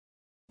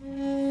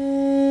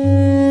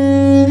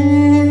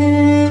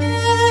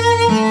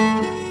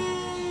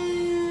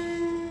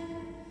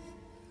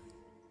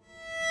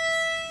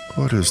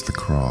What is the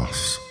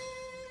cross?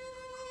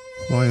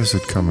 Why is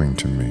it coming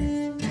to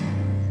me?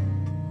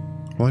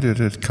 Why did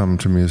it come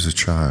to me as a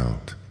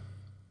child?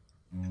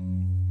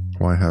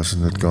 Why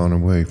hasn't it gone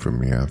away from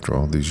me after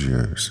all these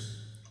years?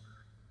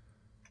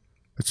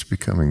 It's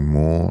becoming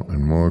more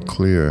and more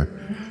clear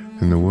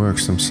in the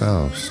works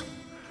themselves.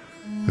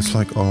 It's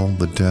like all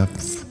the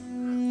depth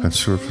and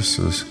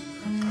surfaces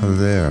are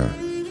there,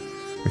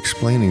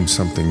 explaining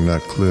something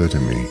not clear to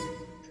me.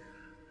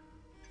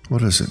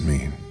 What does it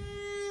mean?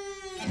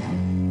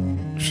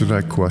 Should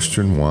I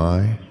question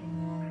why?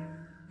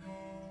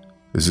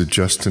 Is it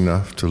just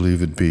enough to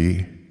leave it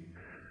be?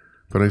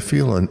 But I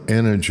feel an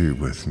energy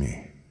with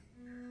me,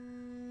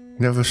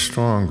 never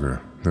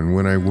stronger than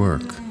when I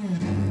work.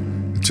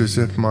 It's as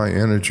if my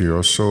energy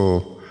or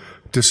soul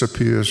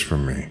disappears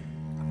from me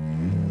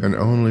and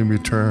only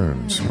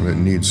returns when it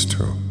needs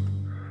to.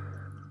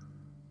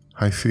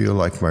 I feel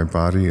like my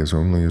body is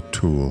only a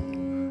tool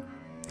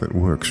that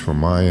works for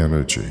my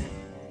energy.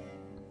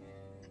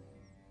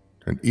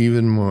 And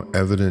even more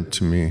evident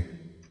to me,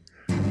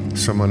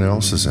 someone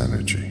else's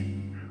energy.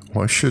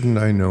 Why shouldn't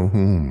I know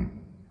whom?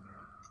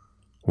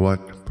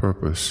 What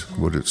purpose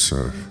would it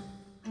serve?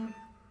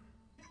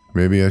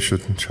 Maybe I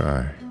shouldn't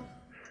try.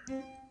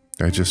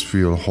 I just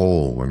feel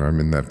whole when I'm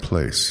in that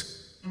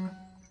place.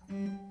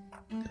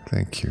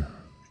 Thank you.